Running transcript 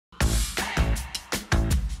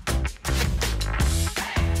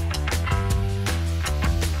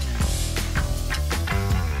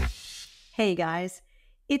Hey guys,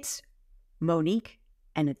 it's Monique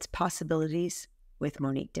and its possibilities with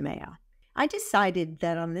Monique de Maio. I decided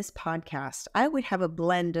that on this podcast, I would have a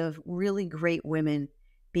blend of really great women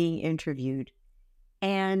being interviewed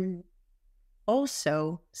and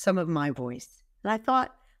also some of my voice. And I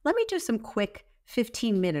thought, let me do some quick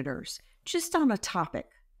 15-minuters just on a topic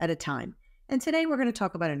at a time. And today we're going to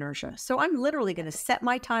talk about inertia. So I'm literally going to set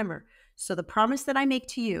my timer. So the promise that I make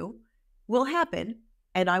to you will happen,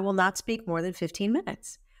 and I will not speak more than 15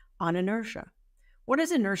 minutes on inertia. What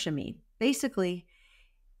does inertia mean? Basically,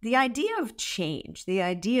 the idea of change, the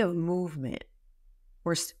idea of movement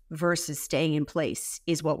versus staying in place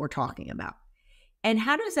is what we're talking about. And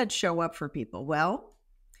how does that show up for people? Well,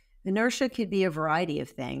 inertia could be a variety of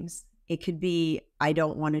things. It could be, I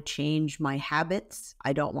don't want to change my habits.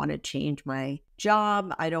 I don't want to change my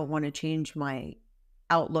job. I don't want to change my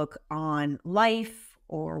outlook on life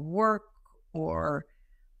or work or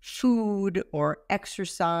food or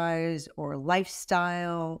exercise or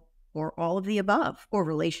lifestyle or all of the above, or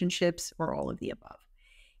relationships or all of the above.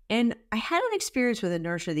 And I had an experience with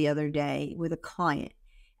inertia the other day with a client,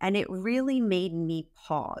 and it really made me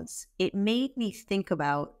pause. It made me think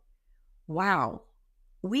about, wow,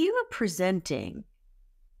 we are presenting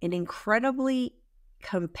an incredibly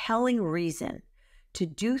compelling reason to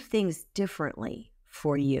do things differently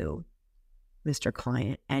for you, Mr.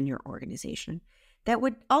 Client, and your organization that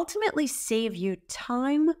would ultimately save you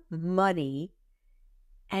time, money,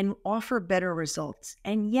 and offer better results.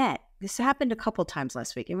 And yet, this happened a couple times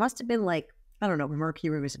last week. It must have been like, I don't know,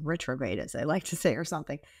 Mercury was in retrograde, as I like to say, or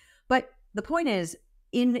something. But the point is,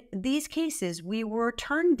 in these cases, we were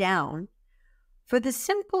turned down for the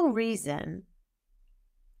simple reason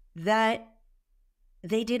that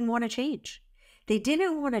they didn't want to change. They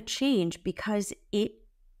didn't want to change because it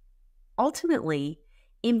ultimately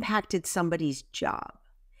impacted somebody's job.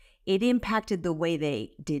 It impacted the way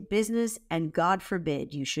they did business, and God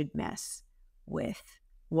forbid you should mess with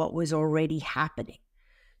what was already happening.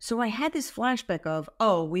 So I had this flashback of,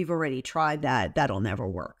 oh, we've already tried that. That'll never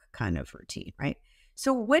work kind of routine, right?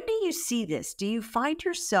 So when do you see this? Do you find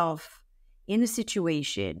yourself in a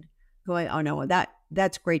situation going, oh no,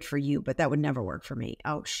 that's great for you, but that would never work for me.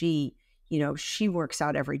 Oh, she works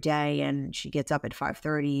out every day and she gets up at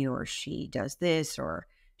 5:30, or she does this or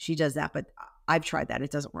she does that, but I've tried that. It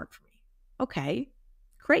doesn't work for me. Okay,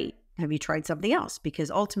 great. Have you tried something else? Because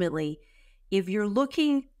ultimately, if you're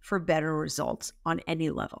looking for better results on any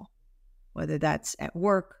level, whether that's at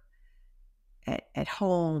work, at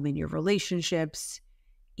home, in your relationships,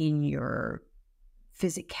 in your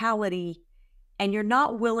physicality, and you're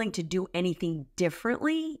not willing to do anything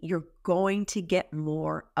differently, you're going to get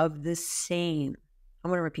more of the same. I'm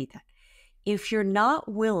going to repeat that. If you're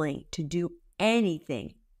not willing to do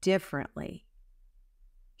anything differently,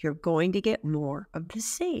 you're going to get more of the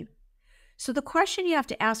same. So the question you have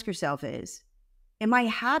to ask yourself is, am I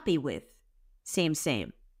happy with same?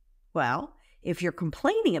 Well, if you're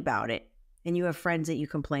complaining about it and you have friends that you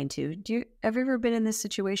complain to, have you ever been in this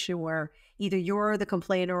situation where either you're the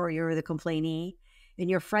complainer or you're the complainee, and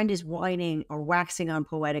your friend is whining or waxing on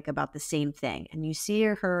poetic about the same thing, and you see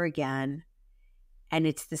her again and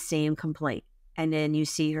it's the same complaint, and then you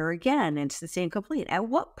see her again and it's the same complaint? At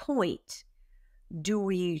what point do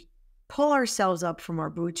we pull ourselves up from our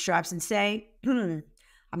bootstraps and say, I'm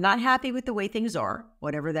not happy with the way things are,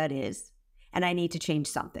 whatever that is, and I need to change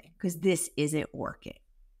something because this isn't working?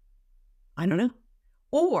 I don't know.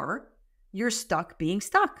 Or you're stuck being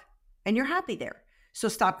stuck and you're happy there. So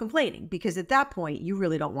stop complaining, because at that point, you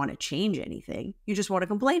really don't want to change anything. You just want to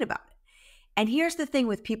complain about it. And here's the thing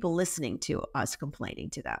with people listening to us complaining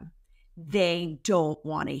to them. They don't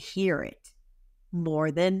want to hear it more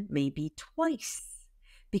than maybe twice,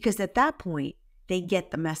 because at that point, they get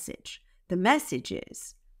the message. The message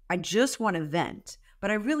is, I just want to vent, but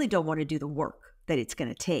I really don't want to do the work that it's going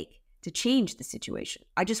to take to change the situation.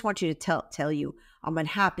 I just want you to tell you I'm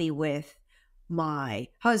unhappy with my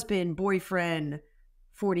husband, boyfriend,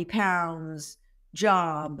 40 pounds,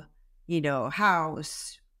 job,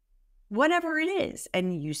 house, whatever it is.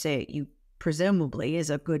 And you say, you presumably, as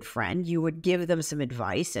a good friend, you would give them some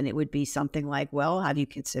advice, and it would be something like, well, have you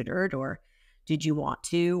considered, or did you want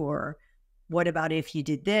to, or what about if you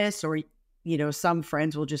did this? Or, some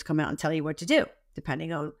friends will just come out and tell you what to do,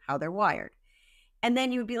 depending on how they're wired. And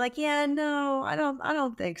then you would be like, yeah, no, I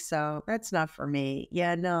don't think so. That's not for me.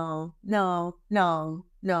 Yeah, no.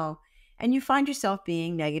 And you find yourself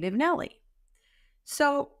being negative Nelly.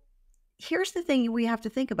 So here's the thing we have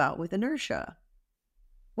to think about with inertia.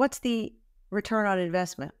 What's the return on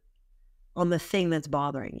investment on the thing that's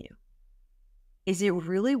bothering you? Is it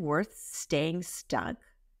really worth staying stuck?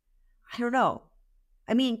 I don't know.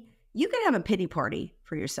 I mean, you can have a pity party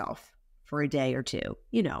for yourself for a day or two.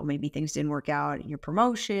 Maybe things didn't work out in your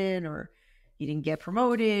promotion, or you didn't get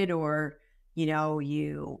promoted, or,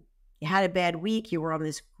 you had a bad week. You were on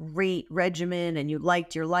this great regimen and you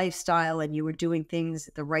liked your lifestyle and you were doing things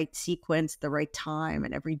at the right sequence, the right time.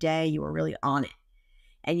 And every day you were really on it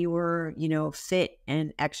and you were, fit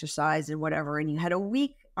and exercise and whatever. And you had a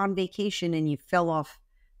week on vacation and you fell off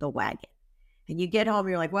the wagon. And you get home,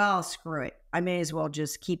 you're like, well, screw it. I may as well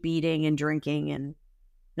just keep eating and drinking and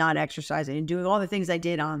not exercising and doing all the things I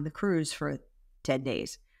did on the cruise for 10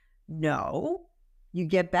 days. No, you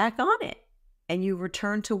get back on it and you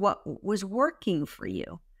return to what was working for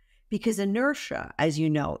you, because inertia, as you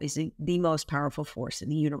know, is the most powerful force in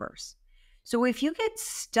the universe. So if you get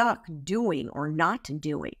stuck doing or not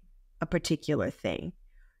doing a particular thing,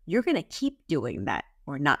 you're going to keep doing that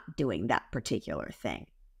or not doing that particular thing.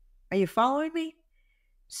 Are you following me?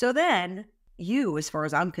 So then you, as far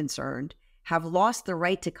as I'm concerned, have lost the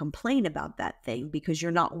right to complain about that thing because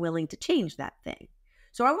you're not willing to change that thing.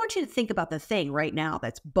 So I want you to think about the thing right now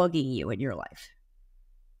that's bugging you in your life.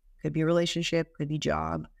 Could be a relationship, could be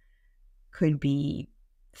job, could be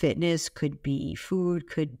fitness, could be food,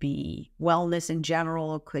 could be wellness in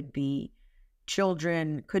general, could be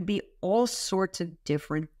children, could be all sorts of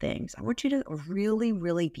different things. I want you to really,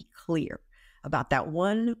 really be clear about that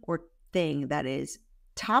one or thing that is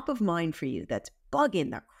top of mind for you, that's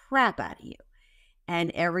bugging the crap out of you.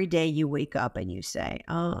 And every day you wake up and you say,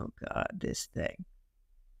 oh God, this thing,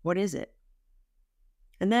 what is it?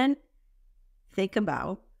 And then think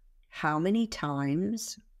about how many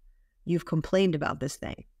times you've complained about this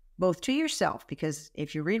thing, both to yourself, because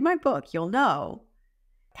if you read my book, you'll know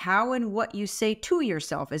how and what you say to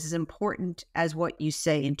yourself is as important as what you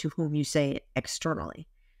say and to whom you say it externally.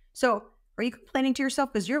 So are you complaining to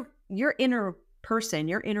yourself? Because your inner person,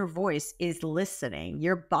 your inner voice is listening.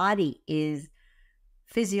 Your body is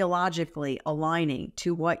physiologically aligning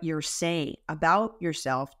to what you're saying about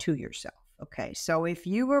yourself to yourself. Okay, so if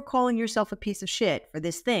you were calling yourself a piece of shit for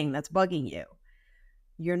this thing that's bugging you,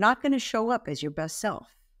 you're not going to show up as your best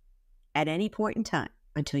self at any point in time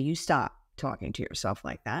until you stop talking to yourself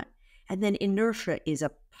like that. And then inertia is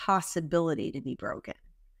a possibility to be broken.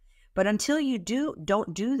 But until you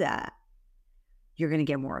don't do that, you're going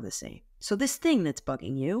to get more of the same. So this thing that's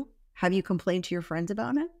bugging you, have you complained to your friends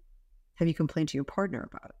about it? Have you complained to your partner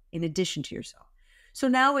about it in addition to yourself? So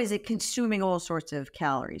now is it consuming all sorts of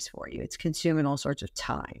calories for you? It's consuming all sorts of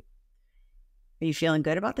time. Are you feeling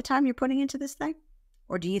good about the time you're putting into this thing?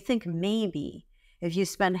 Or do you think maybe if you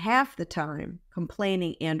spend half the time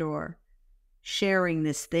complaining and or sharing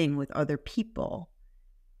this thing with other people,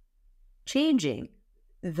 changing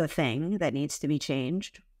the thing that needs to be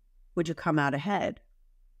changed, would you come out ahead?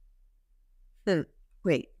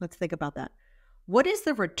 Wait, let's think about that. What is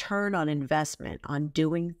the return on investment on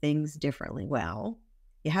doing things differently? Well,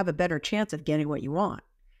 you have a better chance of getting what you want.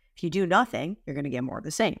 If you do nothing, you're going to get more of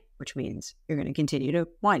the same, which means you're going to continue to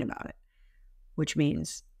whine about it, which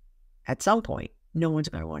means at some point, no one's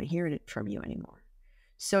going to want to hear it from you anymore.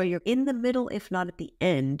 So you're in the middle, if not at the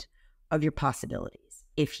end, of your possibilities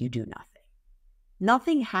if you do nothing.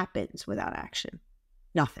 Nothing happens without action.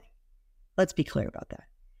 Nothing. Let's be clear about that.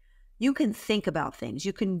 You can think about things.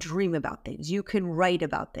 You can dream about things. You can write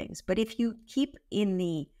about things. But if you keep in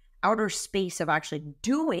the outer space of actually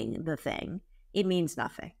doing the thing, it means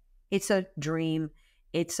nothing. It's a dream.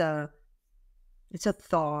 It's a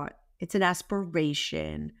thought. It's an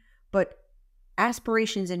aspiration. But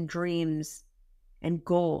aspirations and dreams and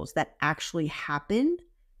goals that actually happen,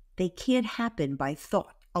 they can't happen by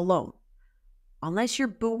thought alone. Unless you're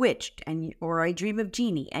bewitched or I dream of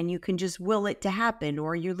genie and you can just will it to happen,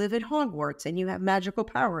 or you live at Hogwarts and you have magical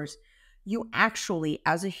powers, you actually,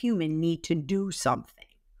 as a human, need to do something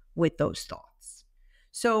with those thoughts.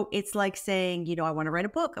 So it's like saying, I want to write a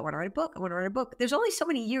book. I want to write a book. I want to write a book. There's only so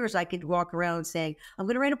many years I could walk around saying, I'm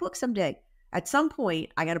going to write a book someday. At some point,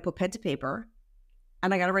 I got to put pen to paper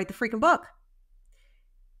and I got to write the freaking book.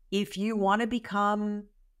 If you want to become,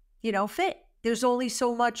 fit, there's only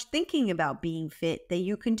so much thinking about being fit that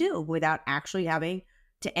you can do without actually having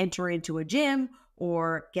to enter into a gym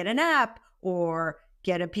or get an app or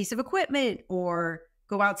get a piece of equipment or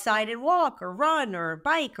go outside and walk or run or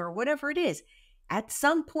bike or whatever it is. At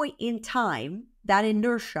some point in time, that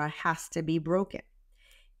inertia has to be broken.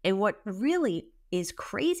 And what really is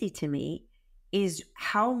crazy to me is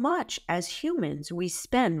how much as humans we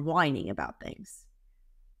spend whining about things.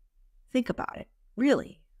 Think about it,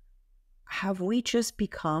 really. Have we just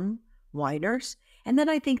become whiners? And then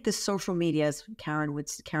I think the social media, as Karen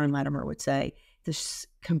Latimer would say, this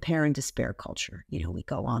compare and despair culture. We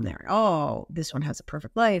go on there. Oh, this one has a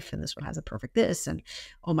perfect life and this one has a perfect this. And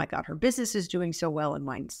oh my God, her business is doing so well and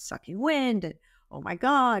mine's sucking wind. And oh my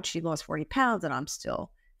God, she lost 40 pounds and I'm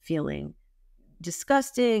still feeling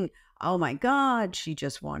disgusting. Oh my God, she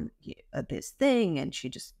just won this thing and she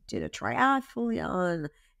just did a triathlon.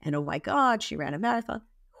 And oh my God, she ran a marathon.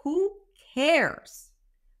 Who cares?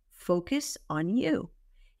 Focus on you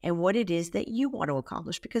and what it is that you want to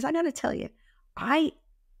accomplish. Because I got to tell you, I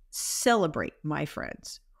celebrate my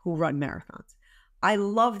friends who run marathons. I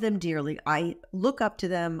love them dearly. I look up to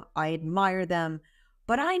them. I admire them.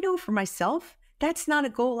 But I know for myself, that's not a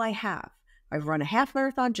goal I have. I've run a half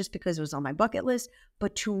marathon just because it was on my bucket list.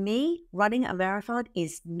 But to me, running a marathon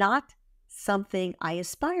is not something I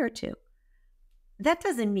aspire to. That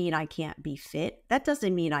doesn't mean I can't be fit. That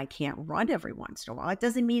doesn't mean I can't run every once in a while. It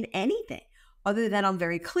doesn't mean anything other than I'm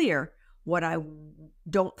very clear what I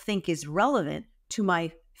don't think is relevant to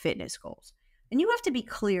my fitness goals. And you have to be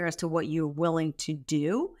clear as to what you're willing to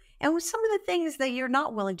do. And with some of the things that you're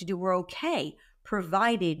not willing to do, we're okay,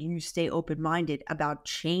 provided you stay open-minded about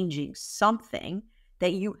changing something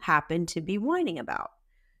that you happen to be whining about.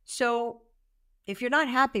 So if you're not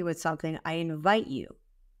happy with something, I invite you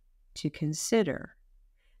to consider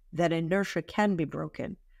that inertia can be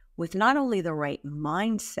broken with not only the right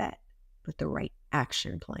mindset, but the right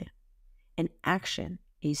action plan. And action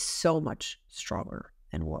is so much stronger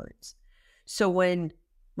than words. So when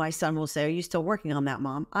my son will say, "Are you still working on that,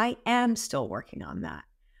 Mom?" I am still working on that.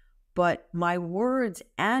 But my words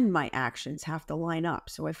and my actions have to line up.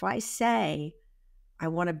 So if I say, "I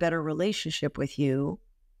want a better relationship with you,"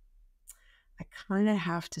 I kind of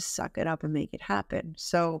have to suck it up and make it happen.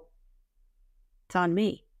 So it's on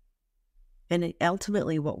me. And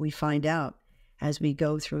ultimately what we find out as we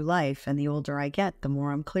go through life, and the older I get, the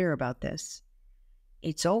more I'm clear about this,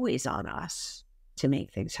 it's always on us to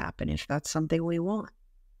make things happen if that's something we want.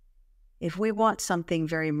 If we want something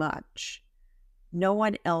very much, no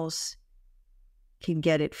one else can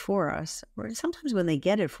get it for us. Or sometimes when they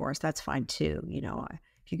get it for us, that's fine too.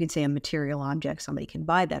 If you can say a material object, somebody can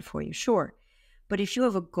buy that for you, sure. But if you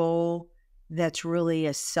have a goal that's really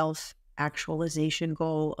a self-actualization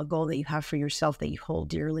goal, a goal that you have for yourself that you hold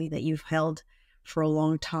dearly, that you've held for a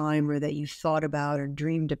long time, or that you've thought about or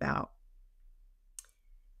dreamed about,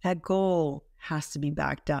 that goal has to be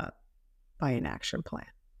backed up by an action plan.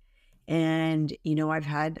 And, I've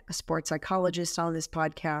had a sports psychologist on this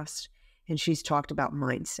podcast, and she's talked about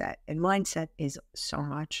mindset. And mindset is so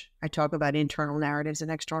much. I talk about internal narratives and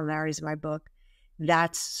external narratives in my book.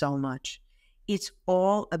 That's so much. It's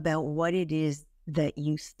all about what it is that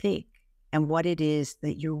you think and what it is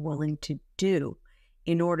that you're willing to do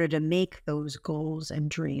in order to make those goals and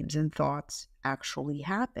dreams and thoughts actually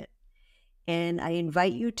happen. And I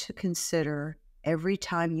invite you to consider every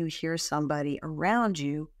time you hear somebody around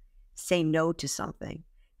you say no to something,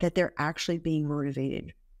 that they're actually being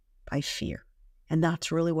motivated by fear. And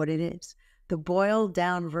that's really what it is. The boiled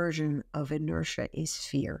down version of inertia is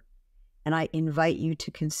fear. And I invite you to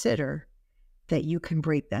consider that you can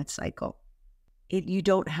break that cycle. You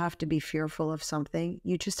don't have to be fearful of something.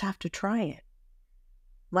 You just have to try it.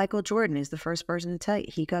 Michael Jordan is the first person to tell you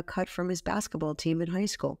he got cut from his basketball team in high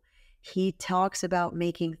school. He talks about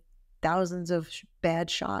making thousands of bad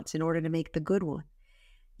shots in order to make the good one.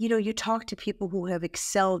 You talk to people who have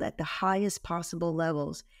excelled at the highest possible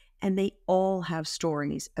levels, and they all have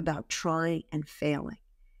stories about trying and failing.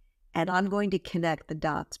 And I'm going to connect the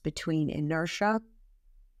dots between inertia,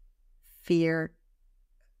 fear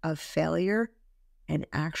of failure, and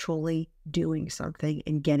actually doing something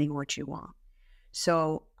and getting what you want.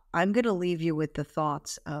 So I'm going to leave you with the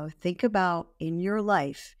thoughts of, think about in your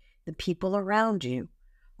life, the people around you.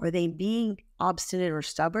 Are they being obstinate or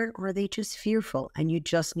stubborn, or are they just fearful and you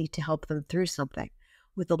just need to help them through something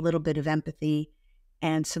with a little bit of empathy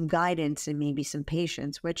and some guidance and maybe some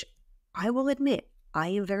patience, which I will admit I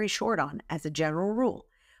am very short on as a general rule.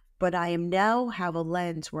 But I am now have a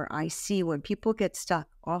lens where I see when people get stuck,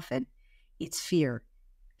 often it's fear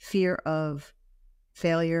of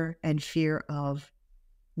failure and fear of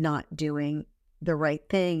not doing the right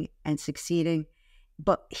thing and succeeding.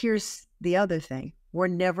 But here's the other thing. We're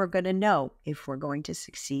never going to know if we're going to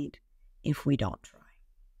succeed if we don't try.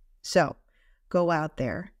 So go out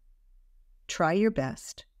there, try your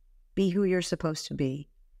best, be who you're supposed to be,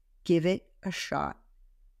 give it a shot.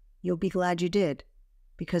 You'll be glad you did,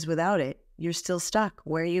 because without it, you're still stuck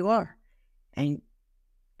where you are. And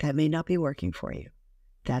that may not be working for you.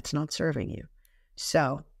 That's not serving you.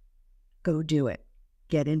 So go do it.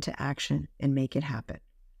 Get into action and make it happen.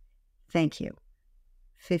 Thank you.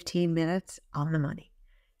 15 minutes on the money.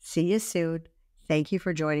 See you soon. Thank you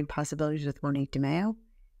for joining Possibilities with Monique de Maio.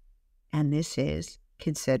 And this is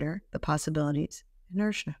Consider the Possibilities,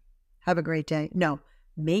 Inertia. Have a great day. No,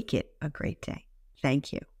 make it a great day.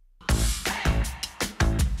 Thank you.